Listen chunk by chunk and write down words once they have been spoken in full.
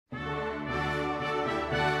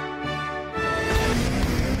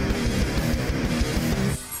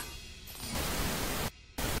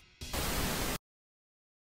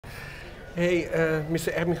Hey,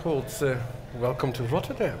 Mr. Emigholz, welcome to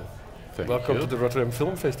Rotterdam. Thank welcome you. to the Rotterdam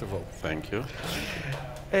Film Festival. Thank you.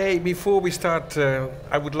 Hey, before we start,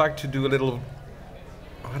 I would like to do a little,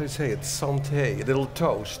 how do you say it, santé, a little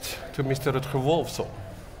toast to Mr. Rutger Wolfson,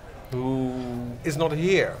 who is not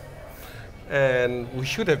here, and who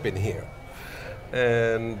should have been here.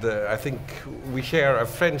 And I think we share a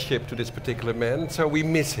friendship to this particular man, so we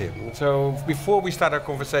miss him. So before we start our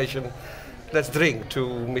conversation, let's drink to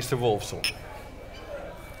Mr. Wolfson.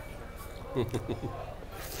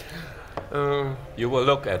 You will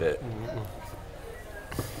look at it.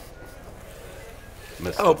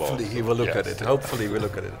 Mr. Hopefully Wolfson. he will look Yes. at it. Hopefully we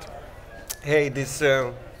look at it. Hey,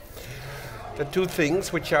 there are two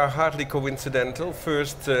things which are hardly coincidental.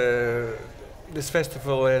 First, this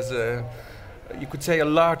festival has you could say a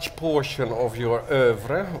large portion of your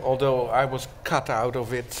oeuvre, although I was cut out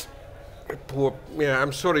of it.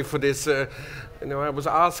 I'm sorry for this. I was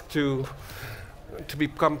asked to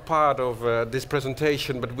become part of this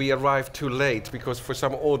presentation, but we arrived too late because for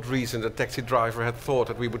some odd reason the taxi driver had thought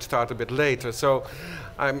that we would start a bit later. So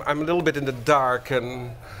I'm a little bit in the dark,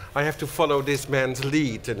 and I have to follow this man's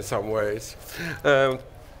lead in some ways.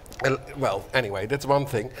 Well, anyway, that's one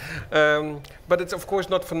thing. But it's of course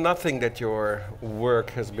not for nothing that your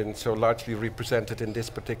work has been so largely represented in this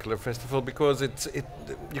particular festival, because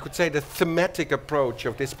you could say the thematic approach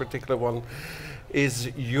of this particular one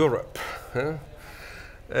is Europe. Huh?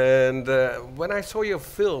 And when I saw your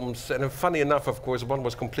films, and funny enough, of course, one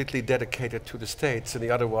was completely dedicated to the States, and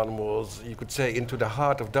the other one was, you could say, into the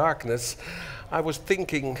heart of darkness, I was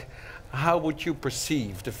thinking, how would you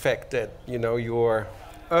perceive the fact that, your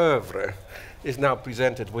oeuvre is now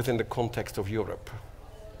presented within the context of Europe?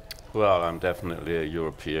 Well, I'm definitely a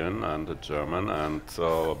European and a German, and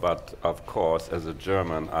so, but of course, as a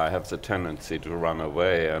German, I have the tendency to run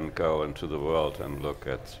away and go into the world and look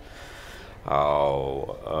at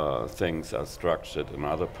how things are structured in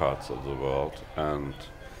other parts of the world, and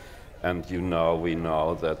we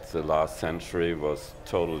know that the last century was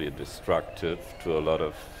totally destructive to a lot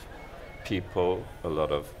of people, a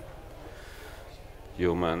lot of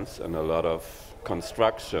humans, and a lot of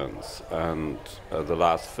constructions. And the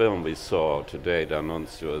last film we saw today,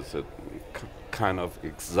 D'Annunzio, is a kind of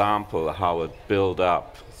example how it built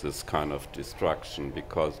up this kind of destruction,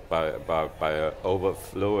 because by an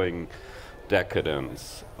overflowing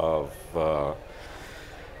decadence of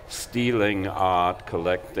stealing art,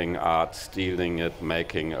 collecting art, stealing it,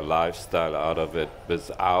 making a lifestyle out of it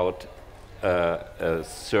without a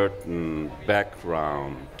certain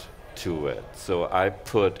background to it. So I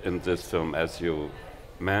put in this film, as you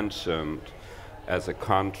mentioned, as a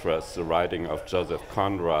contrast, the writing of Joseph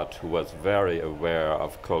Conrad, who was very aware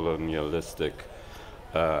of colonialistic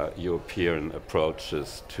European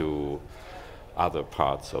approaches to other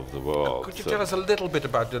parts of the world. Could you tell us a little bit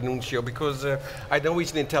about D'Annunzio? Because I know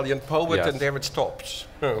he's an Italian poet, Yes. and there it stops.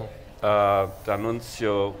 Oh.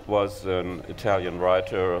 D'Annunzio was an Italian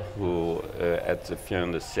writer who, at the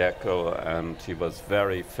fin de siècle, and he was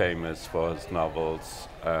very famous for his novels,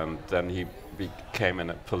 and then he became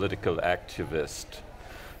a political activist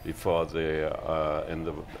before in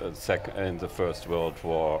the First World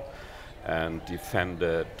War, and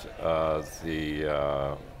defended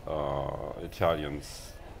the Italian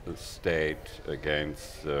state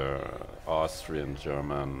against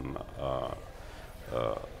Austrian-German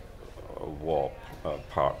war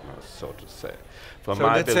partners, so to say. For So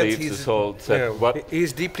my in that belief, sense this whole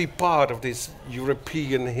he's deeply part of this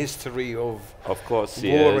European history of course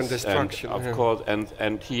he war is, and destruction. and of course,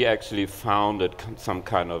 and he actually founded some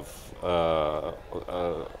kind of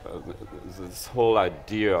this whole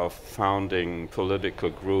idea of founding political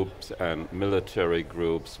groups and military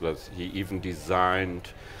groups. He even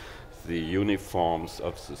designed the uniforms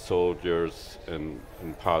of the soldiers in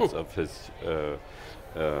parts of his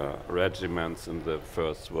regiments in the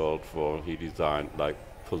First World War. He designed like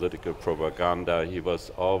political propaganda. It was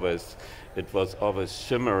always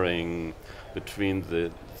shimmering between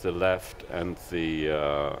the left and the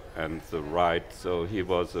right. So he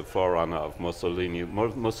was a forerunner of Mussolini.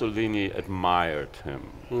 Mussolini admired him.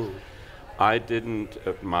 I didn't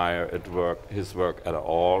admire his work at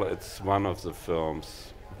all. It's one of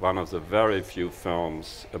the very few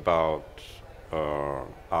films about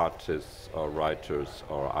artists or writers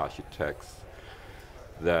or architects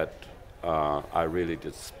that I really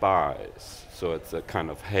despise. So it's a kind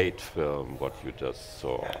of hate film, what you just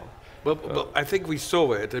saw. Well, I think we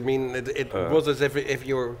saw it. I mean, it was as if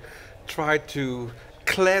you tried to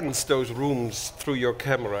cleanse those rooms through your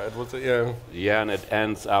camera. It was, Yeah, and it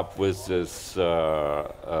ends up with this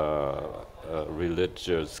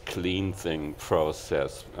religious cleansing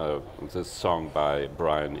process. This song by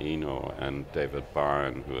Brian Eno and David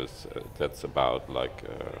Byrne, who is that's about like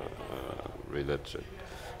religion.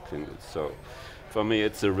 So, for me,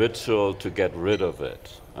 it's a ritual to get rid of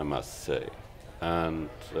it, I must say, and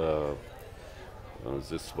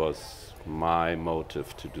this was my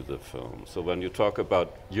motive to do the film. So when you talk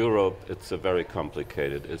about Europe, it's a very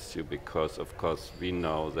complicated issue because, of course, we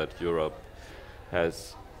know that Europe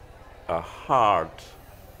has a hard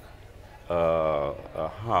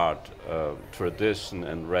tradition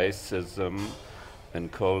in racism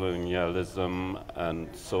and colonialism and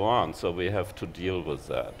so on. So we have to deal with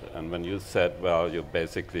that. And when you said, well, you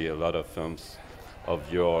basically, a lot of films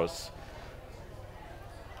of yours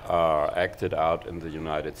are acted out in the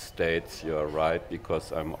United States, you're right,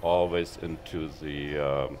 because I'm always into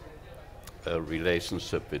the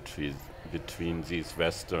relationship between these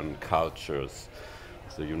Western cultures,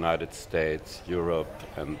 the United States, Europe,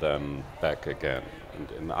 and then back again.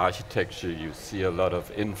 And in architecture, you see a lot of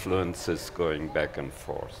influences going back and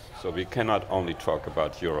forth. So we cannot only talk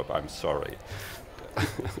about Europe, I'm sorry.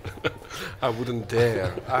 I wouldn't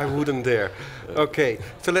dare. I wouldn't dare. Okay,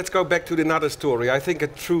 so let's go back to another story. I think a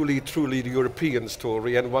truly European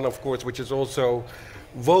story, and one, of course, which is also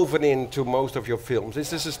woven into most of your films.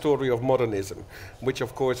 This is a story of modernism, which,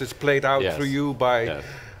 of course, is played out through you by,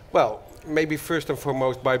 well, maybe first and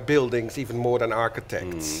foremost by buildings, even more than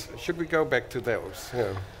architects. Should we go back to those?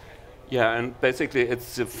 Yeah. Yeah, and basically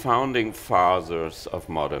it's the founding fathers of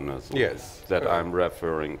modernism that I'm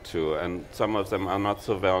referring to, and some of them are not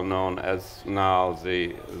so well known as now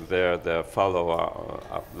their follower,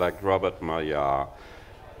 like Robert Maillard,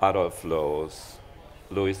 Adolf Loos,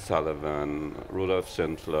 Louis Sullivan, Rudolf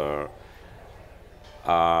Schindler.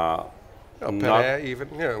 Perret even,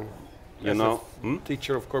 you know,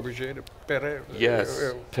 teacher of Corbusier, Perret.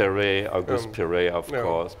 Yes, Perret, Auguste Perret, of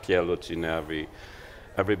course, Pierluigi Nervi.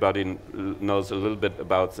 Everybody knows a little bit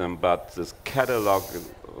about them, but this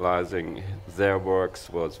catalogizing their works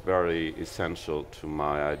was very essential to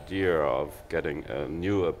my idea of getting a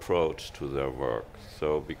new approach to their work.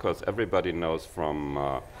 So, because everybody knows from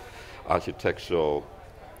architectural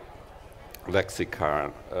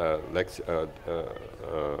lexica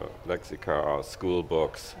or school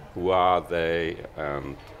books, who are they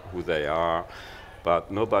and who they are,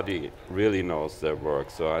 but nobody really knows their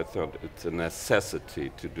work, so I thought it's a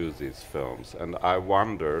necessity to do these films. And I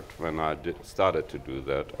wondered when I started to do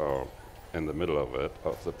that, or in the middle of it,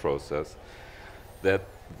 of the process, that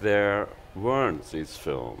there weren't these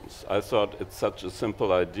films. I thought it's such a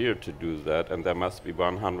simple idea to do that, and there must be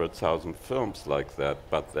 100,000 films like that,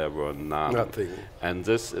 but there were none. Nothing. And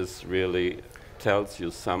this is really tells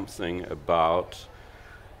you something about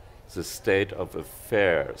the state of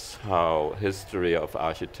affairs, how history of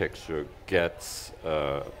architecture gets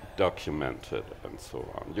documented and so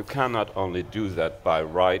on. You cannot only do that by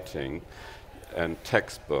writing and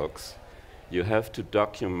textbooks, you have to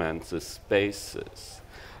document the spaces.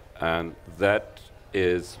 And that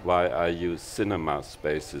is why I use cinema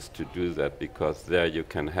spaces to do that, because there you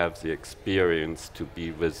can have the experience to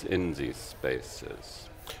be within these spaces.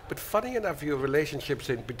 But funny enough, your relationships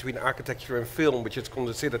between architecture and film, which is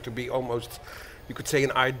considered to be almost, you could say,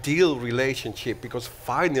 an ideal relationship, because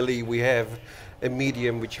finally we have a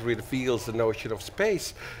medium which reveals the notion of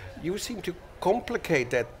space. You seem to complicate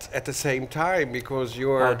that at the same time, because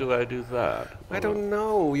you're... How do I do that? I don't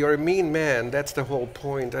know. You're a mean man. That's the whole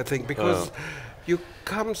point, I think, because you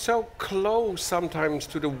come so close sometimes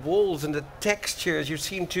to the walls and the textures. You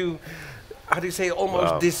seem to, how do you say,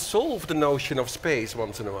 almost dissolve the notion of space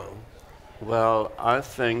once in a while. Well, I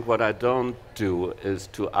think what I don't do is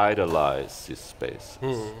to idolize these spaces.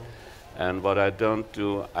 And what I don't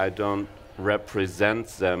do, I don't represent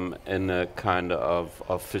them in a kind of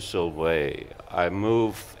official way. I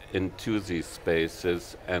move into these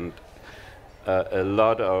spaces, and a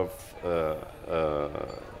lot of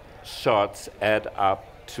shots add up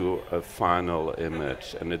to a final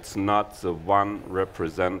image, and it's not the one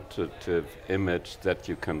representative image that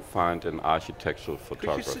you can find in architectural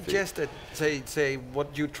photography. Could you suggest that, say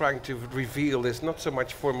what you're trying to reveal is not so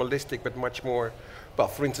much formalistic, but much more, well,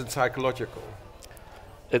 for instance, psychological?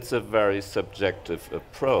 It's a very subjective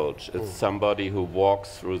approach. It's somebody who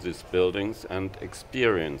walks through these buildings and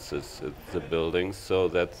experiences the buildings, so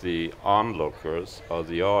that the onlookers or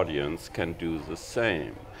the audience can do the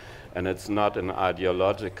same. And it's not an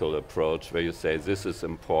ideological approach where you say this is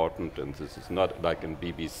important and this is not, like in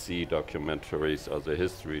BBC documentaries or the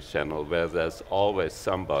History Channel, where there's always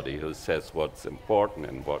somebody who says what's important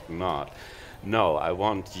and what not. No, I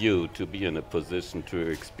want you to be in a position to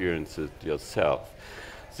experience it yourself.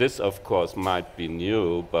 This, of course, might be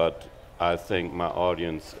new, but I think my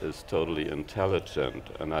audience is totally intelligent,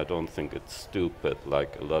 and I don't think it's stupid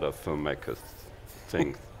like a lot of filmmakers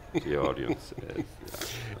think the audience is.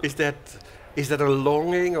 Yeah. Is that a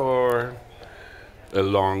longing or a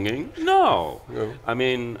longing? No. No. I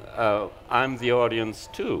mean, I'm the audience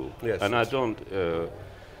too, yes, and I don't.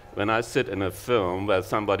 When I sit in a film where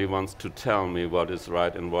somebody wants to tell me what is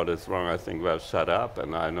right and what is wrong, I think, well, shut up,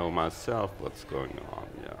 and I know myself what's going on.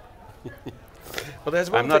 Yeah. Well, there's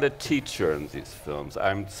one I'm not a teacher in these films.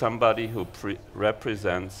 I'm somebody who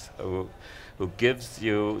represents, who gives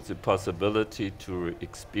you the possibility to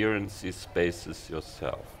experience these spaces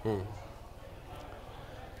yourself.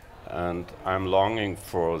 And I'm longing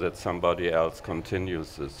for that somebody else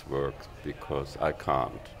continues this work, because I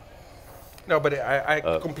can't. No, but I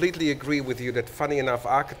completely agree with you that, funny enough,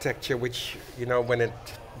 architecture, which, you know, when it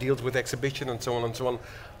deals with exhibition and so on,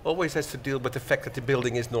 always has to deal with the fact that the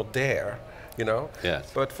building is not there, you know?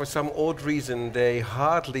 Yes. But for some odd reason, they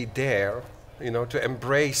hardly dare, you know, to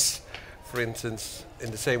embrace, for instance, in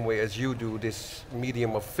the same way as you do, this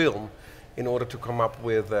medium of film, in order to come up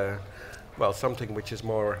with, well, something which is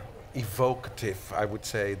more evocative, I would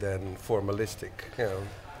say, than formalistic, you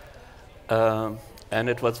know. And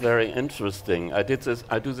it was very interesting. I do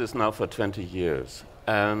this now for 20 years,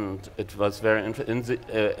 and it was very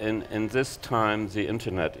interesting. In this time, the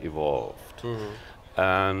internet evolved,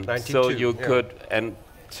 and so you could,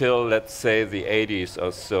 until let's say the 80s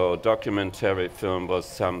or so, documentary film was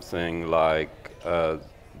something like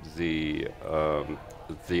the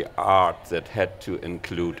art that had to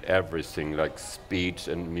include everything, like speech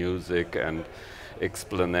and music and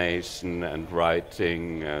explanation and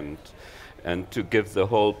writing and to give the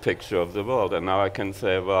whole picture of the world. And now I can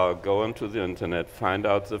say, well, go onto the internet, find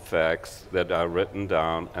out the facts that are written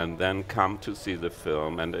down, and then come to see the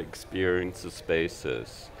film and experience the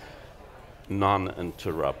spaces,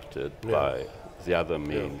 non-interrupted by the other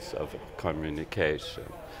means of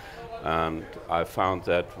communication. And I found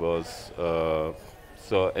that was,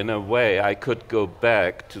 so in a way I could go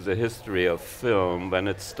back to the history of film when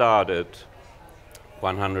it started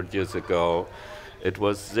 100 years ago. It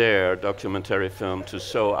was their documentary film to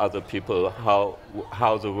show other people how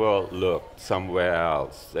the world looked somewhere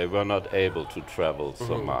else. They were not able to travel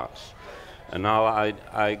so much. And now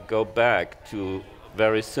I go back to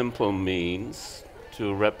very simple means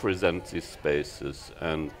to represent these spaces.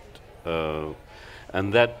 And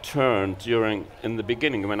that turned in the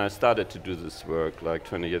beginning, when I started to do this work, like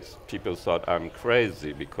 20 years, people thought I'm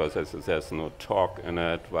crazy because there's no talk in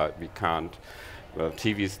it, we can't. Well,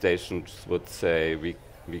 TV stations would say we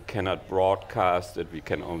cannot broadcast it, we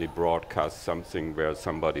can only broadcast something where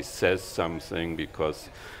somebody says something because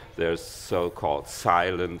there's so-called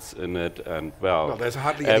silence in it, and well, there's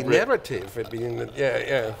hardly any narrative.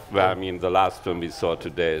 Well, I mean, the last film we saw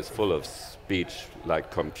today is full of speech,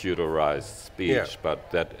 like computerized speech,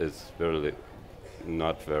 but that is really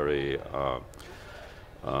not very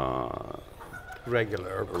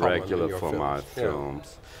regular for my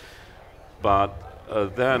films. But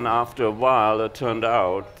then after a while it turned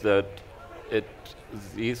out that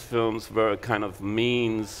these films were a kind of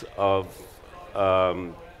means of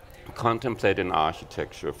contemplating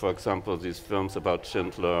architecture. For example, these films about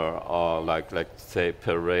Schindler or like say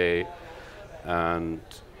Perret, and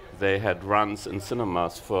they had runs in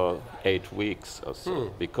cinemas for 8 weeks or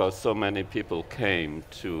so because so many people came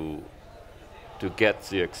to get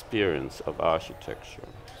the experience of architecture.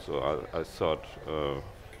 So I thought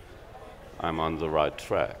I'm on the right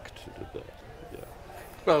track to do that. Yeah.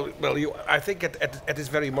 Well, I think at this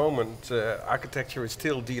very moment, architecture is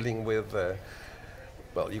still dealing with,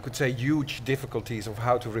 well, you could say huge difficulties of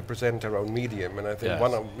how to represent their own medium. And I think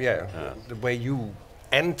the way you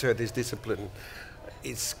enter this discipline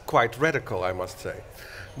is quite radical, I must say.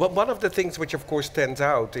 Well, one of the things which, of course, stands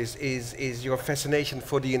out is your fascination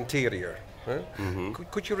for the interior. Huh?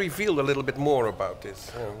 Could you reveal a little bit more about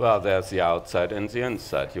this? Well, there's the outside and the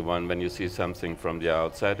inside. When you see something from the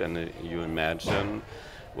outside and you imagine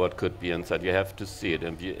what could be inside, you have to see it.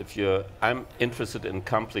 And I'm interested in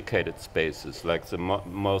complicated spaces, like the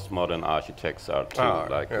most modern architects are too.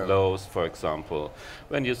 Lowe's, for example.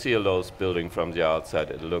 When you see a Lowe's building from the outside,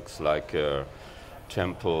 it looks like a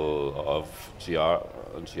temple of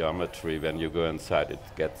geometry. When you go inside, it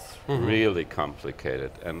gets really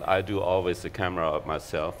complicated. And I do always the camera of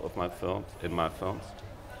myself, in my films.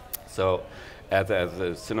 So as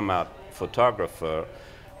a cinema photographer,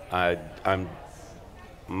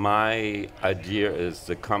 my idea is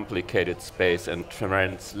the complicated space and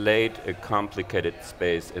translate a complicated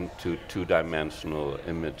space into two-dimensional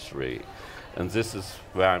imagery. And this is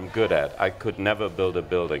where I'm good at. I could never build a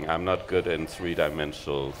building. I'm not good in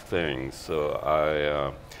three-dimensional things.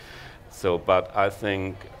 But I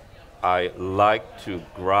think I like to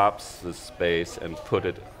grasp the space and put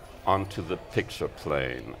it onto the picture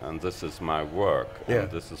plane. And this is my work. Yeah.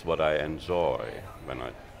 And this is what I enjoy when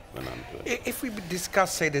I'm doing it. If we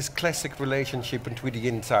discuss, say, this classic relationship between the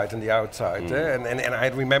inside and the outside, and I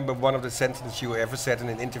remember one of the sentences you ever said in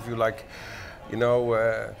an interview, like, you know,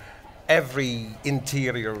 every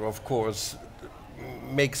interior, of course,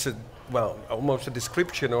 makes a, well, almost a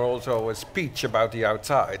description or also a speech about the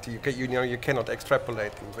outside. You cannot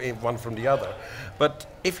extrapolate one from the other. But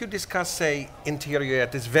if you discuss, say, interior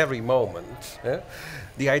at this very moment,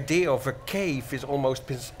 the idea of a cave is almost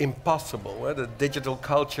impossible. The digital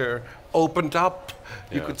culture opened up,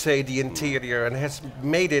 you could say, the interior and has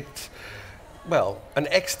made it, well, an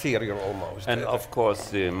exterior almost. And of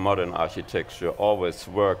course, the modern architecture always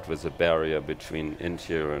worked with a barrier between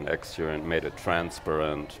interior and exterior and made it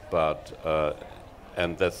transparent. But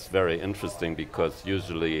and that's very interesting because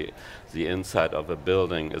usually the inside of a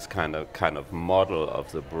building is kind of model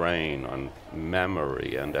of the brain on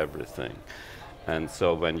memory and everything. And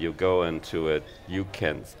so when you go into it, you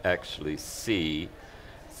can actually see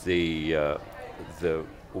the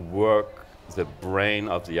work, the brain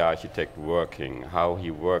of the architect working, how he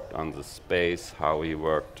worked on the space, how he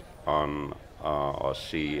worked on, or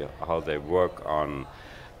she, how they work on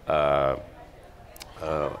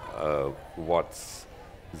what's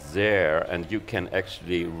there, and you can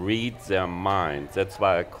actually read their mind. That's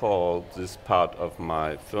why I call this part of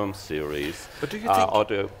my film series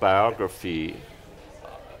autobiography.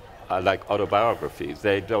 Like autobiographies,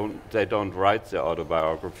 they don't write their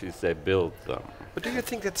autobiographies; they build them. But do you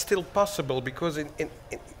think that's still possible? Because you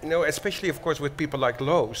know, especially of course with people like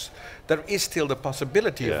Loos, there is still the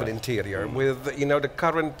possibility of an interior. With the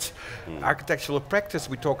current architectural practice,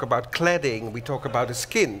 we talk about cladding, we talk about the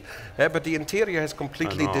skin, but the interior has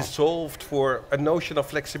completely dissolved for a notion of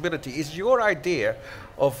flexibility. Is your idea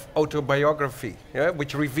of autobiography,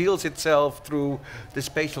 which reveals itself through the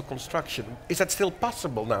spatial construction, is that still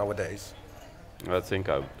possible nowadays? I think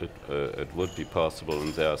it would be possible,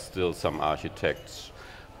 and there are still some architects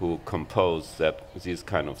who compose these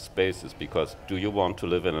kind of spaces, because do you want to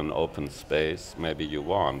live in an open space? Maybe you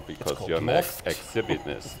want, because you're an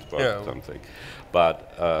exhibitionist or something.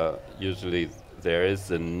 But usually there is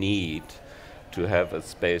a need to have a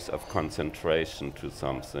space of concentration to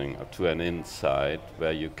something, or to an inside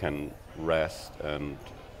where you can rest, and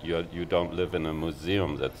you don't live in a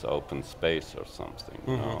museum that's open space or something.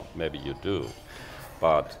 No, maybe you do,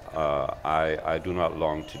 but I do not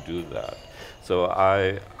long to do that. So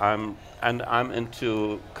I'm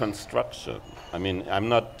into construction. I mean, I'm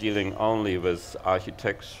not dealing only with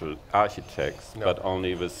architects, but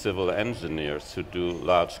only with civil engineers who do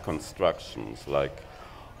large constructions like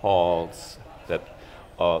halls that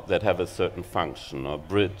have a certain function, or a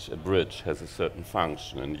bridge has a certain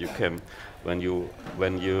function, and you can, when you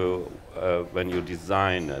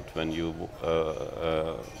design it, when you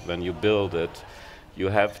build it, you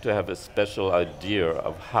have to have a special idea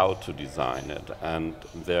of how to design it, and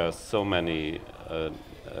there are so many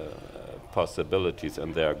possibilities,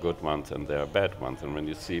 and there are good ones and there are bad ones. And when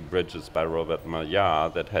you see bridges by Robert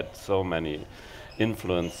Maillard that had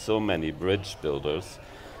influenced so many bridge builders,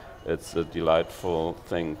 it's a delightful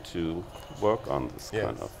thing to work on this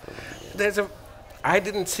kind of. I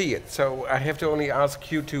didn't see it, so I have to only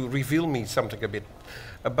ask you to reveal me something a bit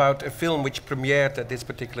about a film which premiered at this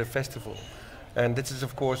particular festival. And this is,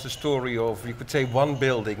 of course, the story of, you could say, one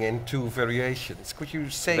building in two variations. Could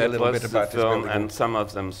you say a little bit about this building? And some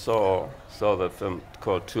of them saw the film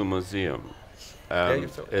called Two Museums.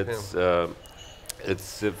 It's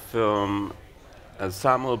a film.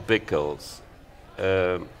 Samuel Emigholz,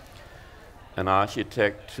 an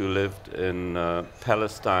architect who lived in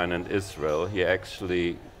Palestine and Israel. He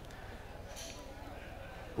actually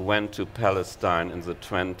went to Palestine in the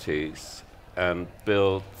 20s and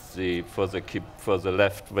built for the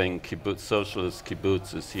left-wing socialist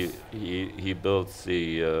kibbutzes. He built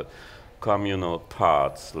the communal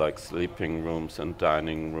parts like sleeping rooms and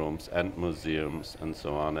dining rooms and museums and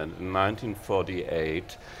so on. And in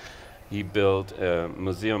 1948, he built a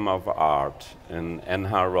museum of art in En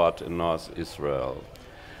Harod in North Israel.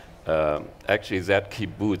 Actually, that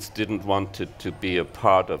kibbutz didn't want it to be a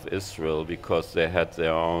part of Israel because they had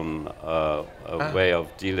their own way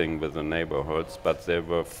of dealing with the neighborhoods, but they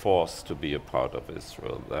were forced to be a part of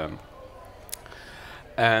Israel then.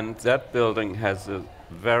 And that building has a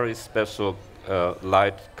very special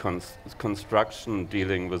light construction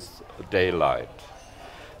dealing with daylight.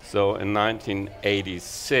 So in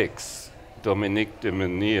 1986, Dominique de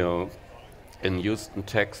Menil in Houston,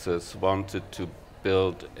 Texas, wanted to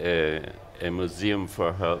build a museum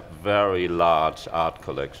for her very large art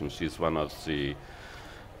collection. She's one of the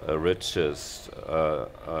richest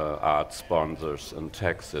art sponsors in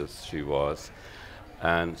Texas, she was.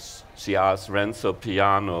 And she asked Renzo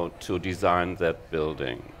Piano to design that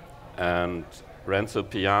building. And Renzo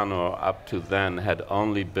Piano, up to then, had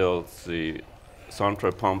only built the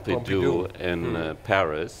Centre Pompidou in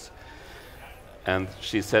Paris. And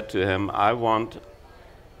she said to him, I want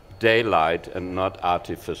daylight and not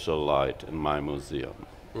artificial light in my museum.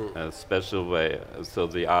 A special way, so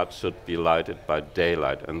the art should be lighted by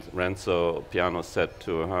daylight. And Renzo Piano said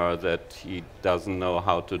to her that he doesn't know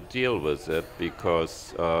how to deal with it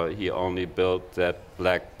because he only built that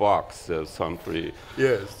black box, the Centre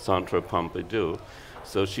Pompidou.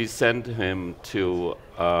 So she sent him to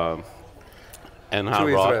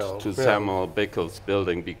Enharod, to Samuel Bickel's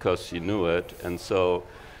building, because she knew it. And so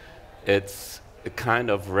it's a kind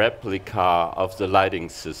of replica of the lighting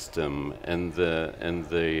system in the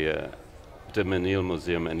de Menil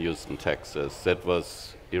Museum in Houston, Texas, that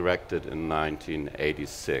was erected in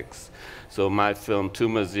 1986. So my film, Two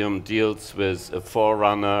Museum, deals with a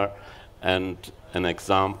forerunner and an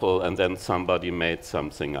example, and then somebody made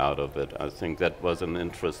something out of it. I think that was an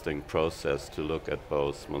interesting process to look at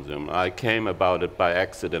both museums. I came about it by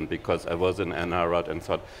accident because I was in Enharod and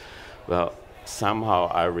thought, well, somehow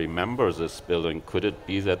I remember this building. Could it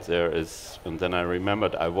be that there is? And then I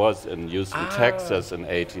remembered I was in Houston, Texas in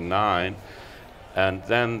 '89, and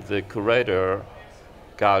then the curator,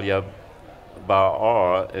 Galia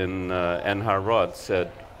Baor in Enharod,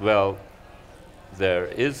 said, well, there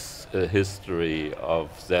is a history of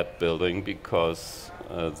that building because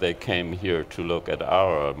they came here to look at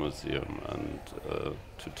our museum and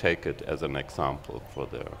to take it as an example for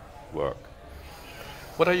their work.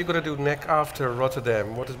 What are you going to do next after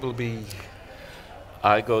Rotterdam? What it will be?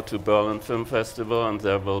 I go to Berlin Film Festival, and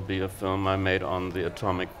there will be a film I made on the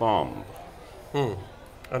atomic bomb.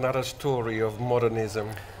 Another story of modernism.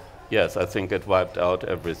 Yes, I think it wiped out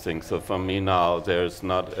everything. So for me now, there's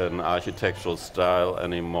not an architectural style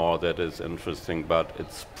anymore that is interesting, but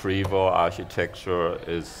it's pre-war architecture,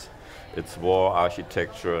 it's war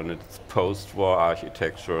architecture, and it's post-war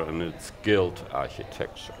architecture, and it's guild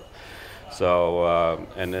architecture. So,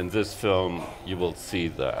 and in this film, you will see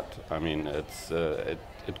that. I mean,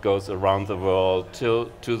 it goes around the world to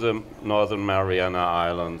the Northern Mariana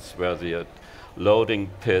Islands, where the loading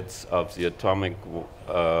pits of the atomic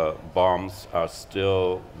bombs are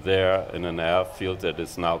still there in an airfield that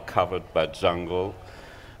is now covered by jungle,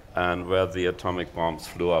 and where the atomic bombs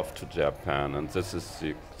flew off to Japan. And this is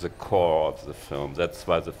the core of the film. That's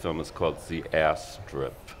why the film is called The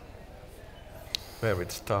Airstrip. Where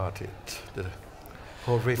it started, the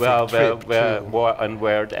horrific trip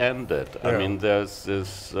where it ended. Yeah. I mean, there's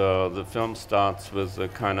this. The film starts with a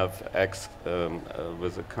kind of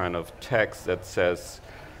text that says,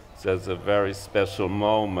 "There's a very special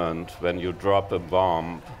moment when you drop a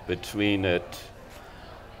bomb. Between it,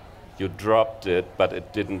 you dropped it, but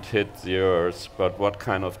it didn't hit the earth. But what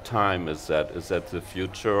kind of time is that? Is that the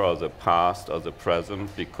future or the past or the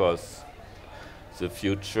present? Because the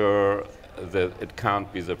future." It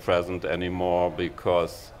can't be the present anymore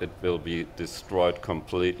because it will be destroyed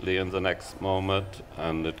completely in the next moment,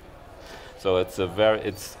 and so it's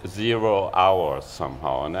 0 hour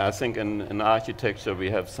somehow. And I think in architecture we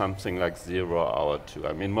have something like 0 hour too.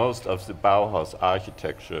 I mean, most of the Bauhaus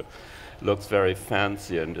architecture looks very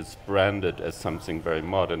fancy and is branded as something very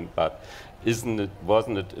modern, but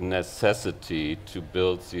wasn't it a necessity to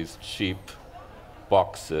build these cheap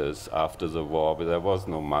boxes after the war? But there was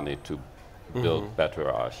no money to build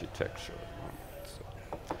better architecture.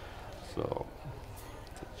 So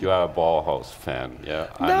you are a Bauhaus fan, yeah?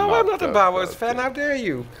 No, I'm not a Bauhaus fan. How dare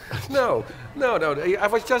you? No. I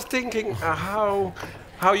was just thinking how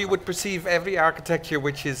you would perceive every architecture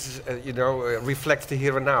which is, reflects the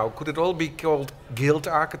here and now. Could it all be called guild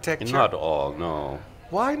architecture? Not all, no.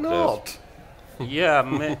 Why not?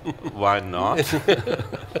 Why not?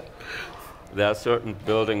 There are certain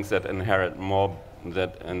buildings that inherit more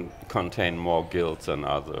contain more guilds than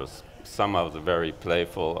others. Some are very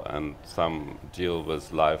playful, and some deal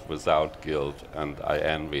with life without guilt, and I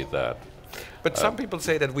envy that. But some people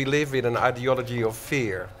say that we live in an ideology of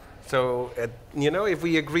fear. So, if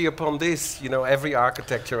we agree upon this, every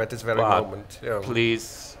architecture at this very moment.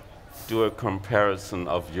 Please do a comparison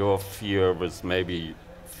of your fear with maybe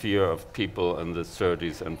fear of people in the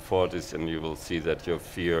 30s and 40s, and you will see that your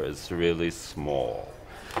fear is really small.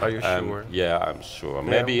 Are you sure? Yeah, I'm sure.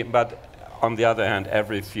 Maybe, but on the other hand,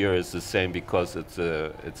 every fear is the same because it's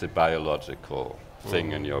a biological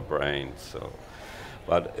thing in your brain. So,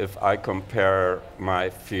 but if I compare my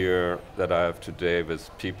fear that I have today with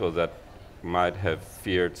people that might have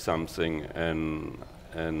feared something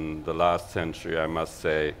in the last century, I must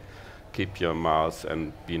say, keep your mouth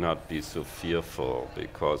and not be so fearful,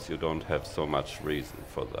 because you don't have so much reason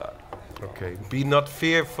for that. Okay, be not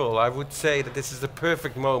fearful. I would say that this is the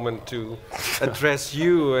perfect moment to address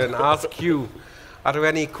you and ask you, are there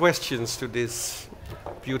any questions to this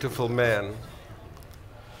beautiful man?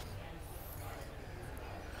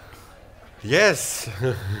 Yes.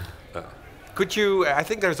 Could you, I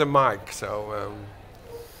think there's a mic, so...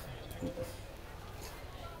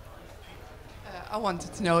 I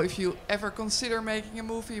wanted to know if you ever consider making a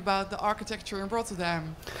movie about the architecture in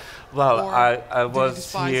Rotterdam. Well, I do you was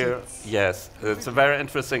despise here. it? Yes, it's a very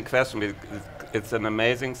interesting question. It's an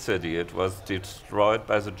amazing city. It was destroyed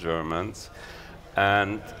by the Germans,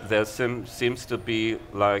 and there seems to be,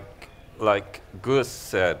 like Guus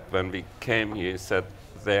said when we came here, he said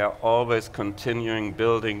they are always continuing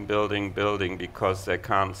building because they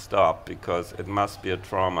can't stop, because it must be a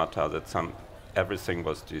traumata that everything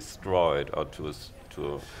was destroyed, or to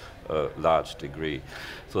a large degree.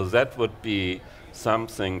 So that would be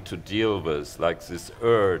something to deal with, like this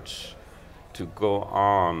urge to go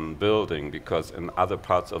on building, because in other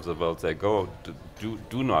parts of the world they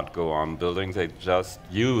do not go on building, they just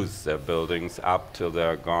use their buildings up till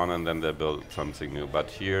they're gone and then they build something new. But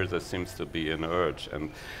here there seems to be an urge,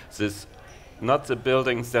 and this, not the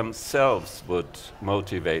buildings themselves would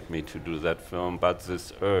motivate me to do that film, but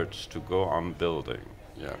this urge to go on building.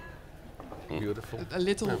 Yeah. Beautiful. A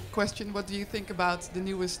little question, what do you think about the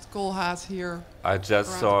newest Koolhaas here? I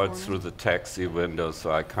just around saw the it corner? through the taxi window,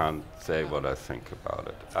 so I can't say what I think about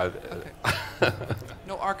it. Okay.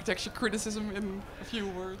 No architecture criticism in a few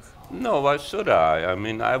words? No, why should I? I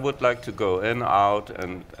mean, I would like to go in, out,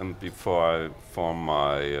 and before I form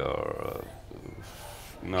my...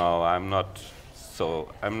 no, I'm not so...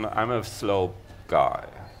 I'm a slow guy,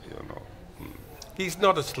 you know. He's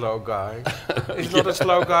not a slow guy. He's not a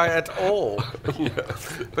slow guy at all.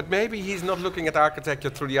 Yes. But maybe he's not looking at architecture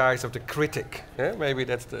through the eyes of the critic. Yeah? Maybe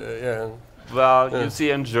that's the... Yeah. Well, you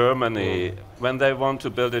see, in Germany, when they want to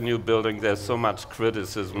build a new building, there's so much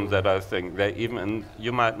criticism that I think they even,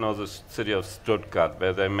 you might know the city of Stuttgart,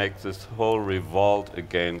 where they make this whole revolt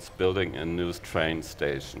against building a new train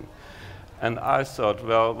station. And I thought,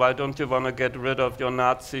 well, why don't you want to get rid of your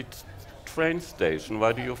Nazi train station?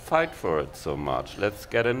 Why do you fight for it so much? Let's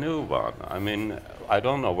get a new one. I mean, I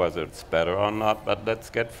don't know whether it's better or not, but let's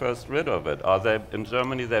get first rid of it. Or in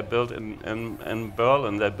Germany, they built in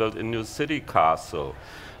Berlin, they built a new city castle,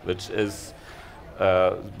 which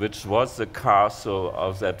was the castle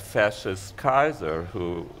of that fascist Kaiser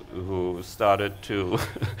who started to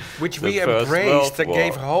Which we embraced and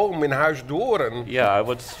gave home in Huis Doorn. Yeah, I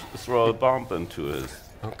would throw a bomb into his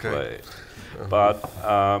place. But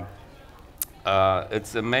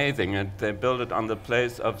it's amazing, and they built it on the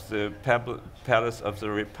place of the Palace of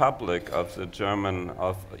the Republic of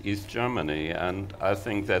East Germany, and I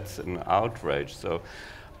think that's an outrage. So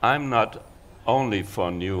I'm not only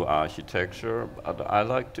for new architecture, but I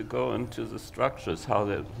like to go into the structures, how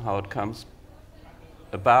it comes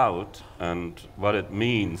about, and what it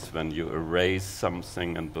means when you erase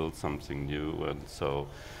something and build something new. And so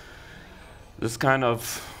this kind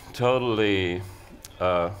of totally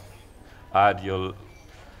idealized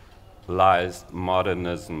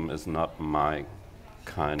modernism is not my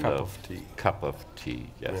kind of cup of tea.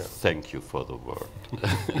 Yes, yeah. Thank you for the word.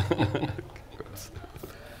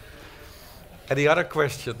 Any other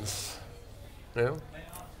questions? Yeah?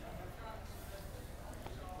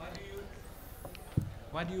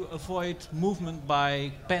 Why do you avoid movement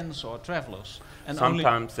by pens or travelers? And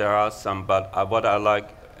sometimes there are some, but what I like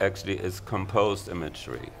actually is composed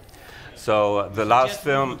imagery. So the last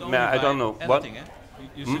film, I don't know what.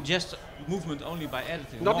 You suggest movement only by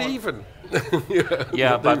editing. Not even.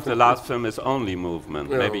 Yeah, but the last film is only movement.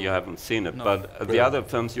 No. Maybe you haven't seen it, but the other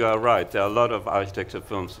films, you are right. There are a lot of architecture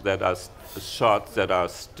films that are shots that are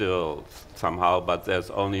still somehow, but there's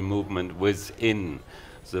only movement within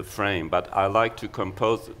the frame. But I like to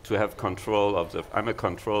compose, to have control of the. I'm a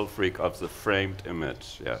control freak of the framed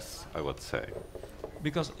image. Yes, I would say.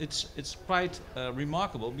 Because it's quite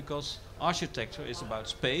remarkable, because architecture is about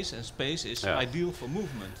space, and space is ideal for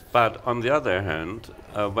movement. But on the other hand,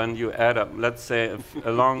 when you add up, let's say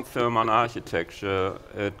a long film on architecture,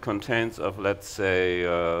 it contains of, let's say,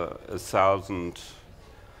 1,000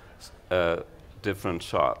 different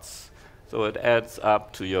shots. So it adds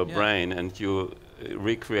up to your brain, and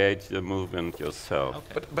recreate the movement yourself.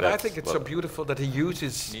 Okay. But I think it's so beautiful that he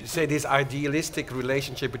uses, say, this idealistic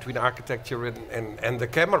relationship between architecture and the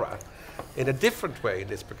camera in a different way in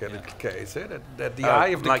this particular case. That the eye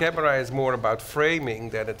of the camera is more about framing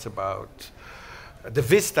than it's about the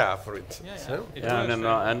vista, for instance.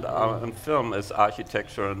 And film is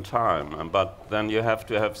architecture and time, but then you have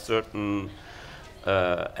to have certain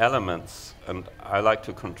elements, and I like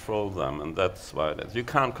to control them, and that's why it is. You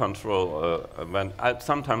can't control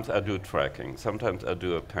sometimes I do tracking, sometimes I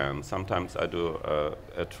do a pan, sometimes I do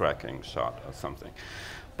a tracking shot or something,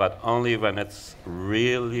 but only when it's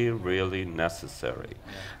really, really necessary.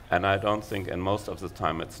 Yeah. And I don't think, and most of the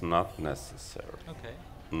time, it's not necessary. Okay.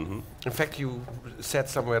 Mm-hmm. In fact, you said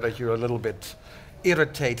somewhere that you're a little bit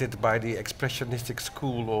irritated by the expressionistic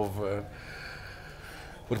school of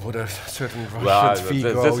what a certain Russian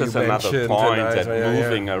Figo this is another point, that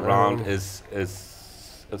moving around is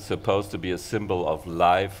supposed to be a symbol of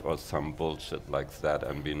life or some bullshit like that,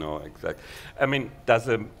 and we know exactly. I mean, does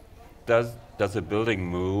a building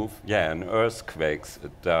move? Yeah, in earthquakes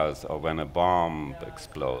it does, or when a bomb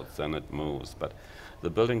explodes, then it moves. But the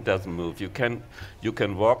building doesn't move. You can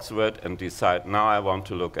walk through it and decide, now I want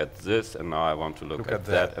to look at this, and now I want to look at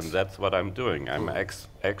that, and that's what I'm doing. I'm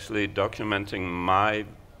actually documenting my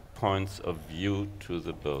points of view to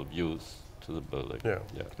the views to the building. Yeah,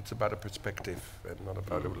 it's about a perspective and not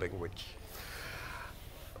about a language.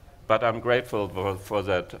 But I'm grateful for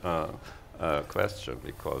that question,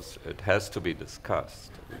 because it has to be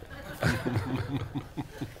discussed.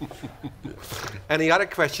 Any other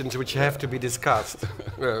questions which have to be discussed?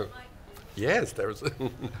 Yes, there's.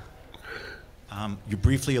 You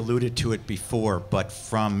briefly alluded to it before, but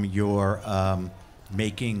from your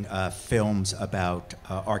making films about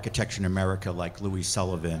architecture in America, like Louis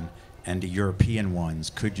Sullivan, and the European ones,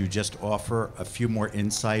 could you just offer a few more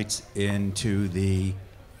insights into the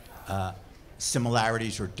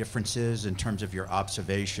similarities or differences in terms of your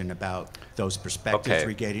observation about those perspectives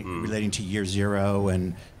relating to year zero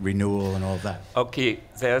and renewal and all of that? Okay,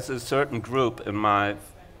 there's a certain group in my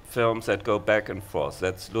films that go back and forth.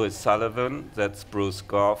 That's Louis Sullivan, that's Bruce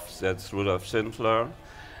Goff, that's Rudolf Schindler,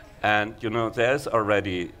 and you know, there's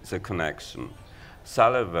already the connection.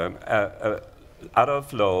 Sullivan,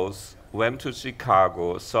 Adolf Loos went to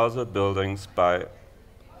Chicago, saw the buildings by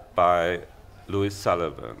Louis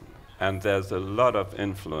Sullivan. And there's a lot of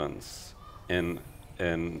influence in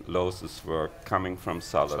Loos's work coming from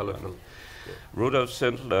Sullivan. Yeah. Rudolf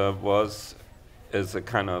Schindler is a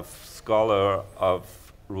kind of scholar of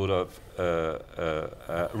Rudolf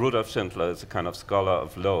Schindler is a kind of scholar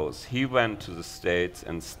of Loos. He went to the States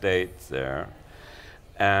and stayed there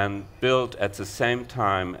and built at the same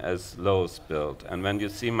time as Loos built. And when you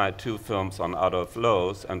see my two films on Adolf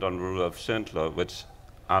Loos and on Rudolf Schindler, which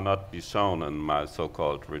are not be shown in my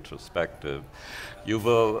so-called retrospective, you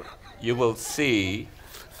will see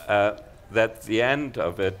that the end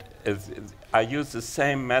of it is I use the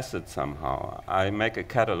same method somehow. I make a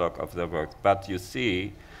catalog of their works, but you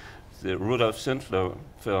see, the Rudolf Schindler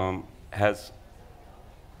film has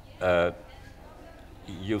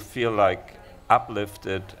you feel like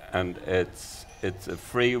uplifted, and it's a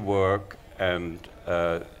free work, and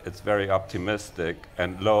it's very optimistic,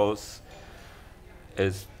 and Loos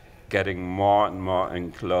is getting more and more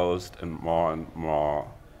enclosed and more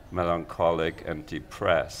melancholic and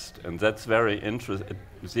depressed. And that's very interesting.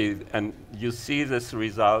 And you see this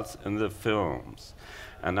results in the films.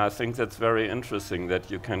 And I think that's very interesting, that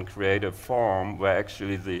you can create a form where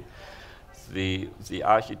actually the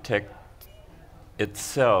architect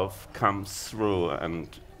itself comes through and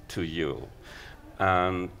to you.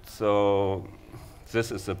 And so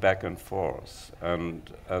this is a back and forth,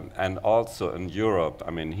 and also in Europe.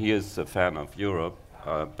 I mean, he is a fan of Europe.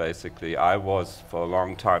 Basically, I was for a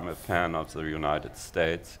long time a fan of the United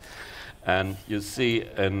States, and you see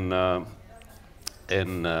in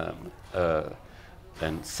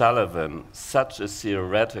Sullivan such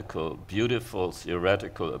a beautiful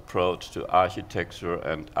theoretical approach to architecture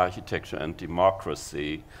and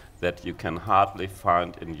democracy that you can hardly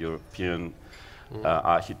find in European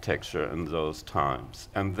architecture in those times.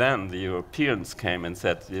 And then the Europeans came and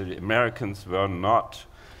said the Americans were not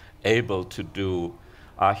able to do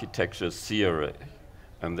architecture theory,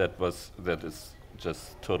 and that is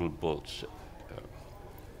just total bullshit.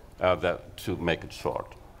 That to make it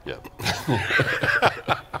short. Yeah. As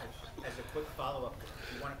a quick follow-up,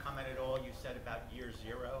 do you want to comment at all? You said about year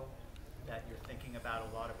zero, that you're thinking about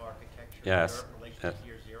a lot of architecture in relation to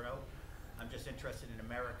year zero. I'm just interested in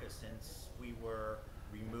America, since we were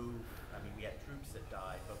removed. I mean, we had troops that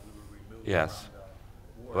died, but we were removed from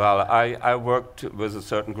Well, I worked with a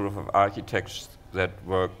certain group of architects that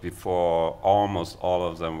worked before, almost all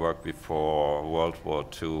of them worked before World War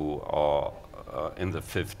II or in the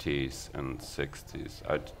 50s and 60s.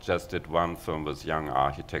 I just did one film with young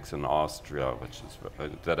architects in Austria, which is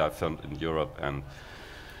that I filmed in Europe and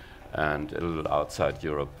a little outside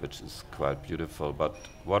Europe, which is quite beautiful. But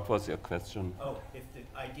what was your question? Oh, if the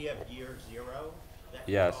idea of year zero that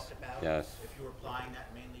you Yes, talked about, yes. if you were applying that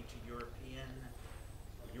mainly to European,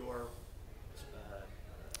 your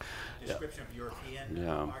description of European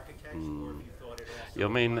architects, or if you thought it also... You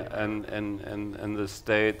mean in the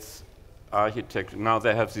States, architecture, now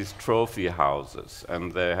they have these trophy houses,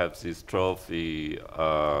 and they have these trophy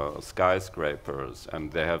skyscrapers,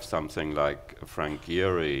 and they have something like Frank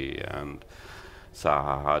Gehry and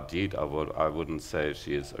Zaha Hadid. I wouldn't say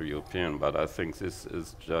she is a European, but I think this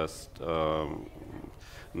is just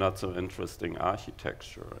not so interesting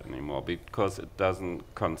architecture anymore, because it doesn't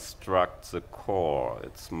construct the core.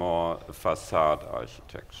 It's more a facade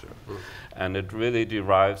architecture. And it really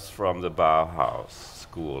derives from the Bauhaus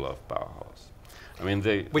school of Bauhaus. I mean,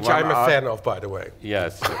 which I'm a fan of, by the way.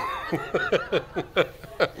 Yes.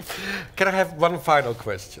 Can I have one final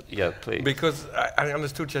question? Yeah, please. Because I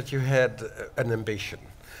understood that you had an ambition,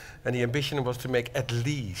 and the ambition was to make at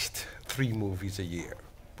least 3 movies a year,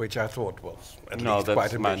 which I thought was at least quite ambitious. No,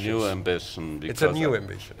 that's my new ambition. It's a new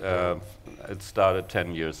ambition. It started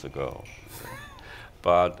 10 years ago.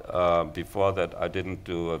 But before that, I didn't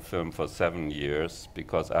do a film for 7 years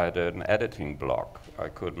because I had an editing block. I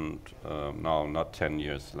couldn't, no, not 10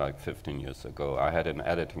 years, like 15 years ago. I had an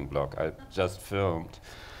editing block. I just filmed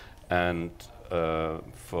and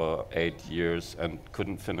for 8 years and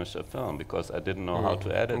couldn't finish a film because I didn't know how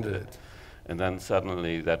to edit it. And then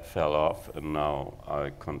suddenly that fell off, and now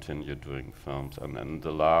I continue doing films. And in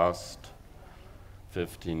the last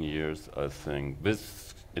 15 years, I think,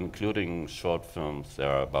 including short films, there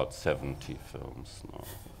are about 70 films now,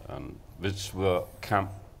 and which were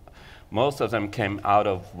most of them came out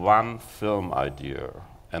of one film idea,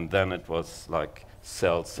 and then it was like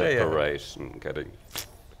cell separation, getting.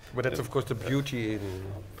 But that's of course the beauty in.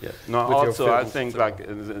 Yeah. No, also I think like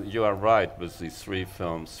you are right with these 3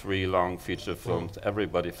 films, 3 long feature films.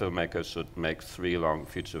 Everybody, filmmakers, should make 3 long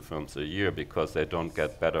feature films a year because they don't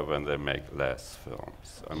get better when they make less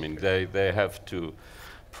films. I mean, they have to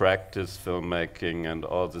practice filmmaking and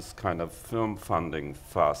all this kind of film funding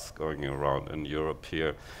fuss going around in Europe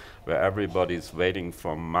here, where everybody's waiting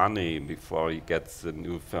for money before he gets a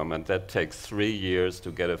new film, and that takes 3 years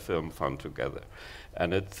to get a film fund together.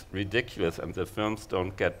 And it's ridiculous, and the films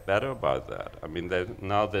don't get better by that. I mean,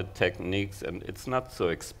 now the techniques, and it's not so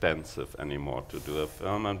expensive anymore to do a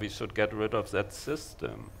film, and we should get rid of that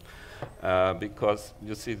system. Because,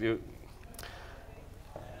 you see,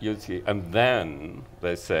 and then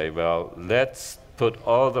they say, well, let's put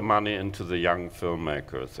all the money into the young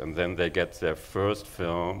filmmakers, and then they get their first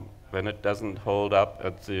film. When it doesn't hold up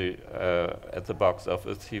at the box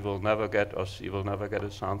office, he will never get, or she will never get a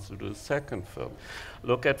chance to do a second film.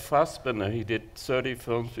 Look at Fassbinder. He did 30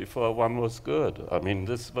 films before one was good. I mean,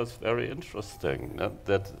 this was very interesting.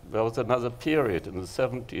 That there was another period in the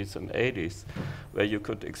 70s and 80s where you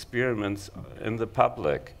could experiment in the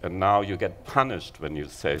public, and now you get punished when you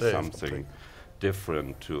say something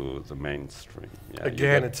different to the mainstream. Yeah,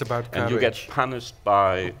 again, it's about courage. And you get punished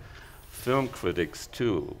by film critics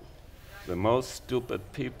too. The most stupid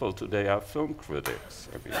people today are film critics.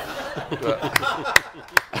 I mean,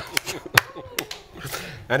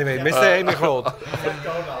 anyway, Mr. Emigholz.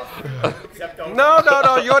 No,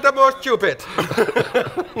 you're the most stupid.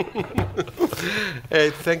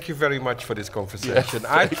 Hey, thank you very much for this conversation. Yes,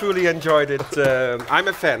 I truly enjoyed it. I'm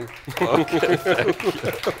a fan. Okay, thank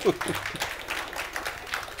you.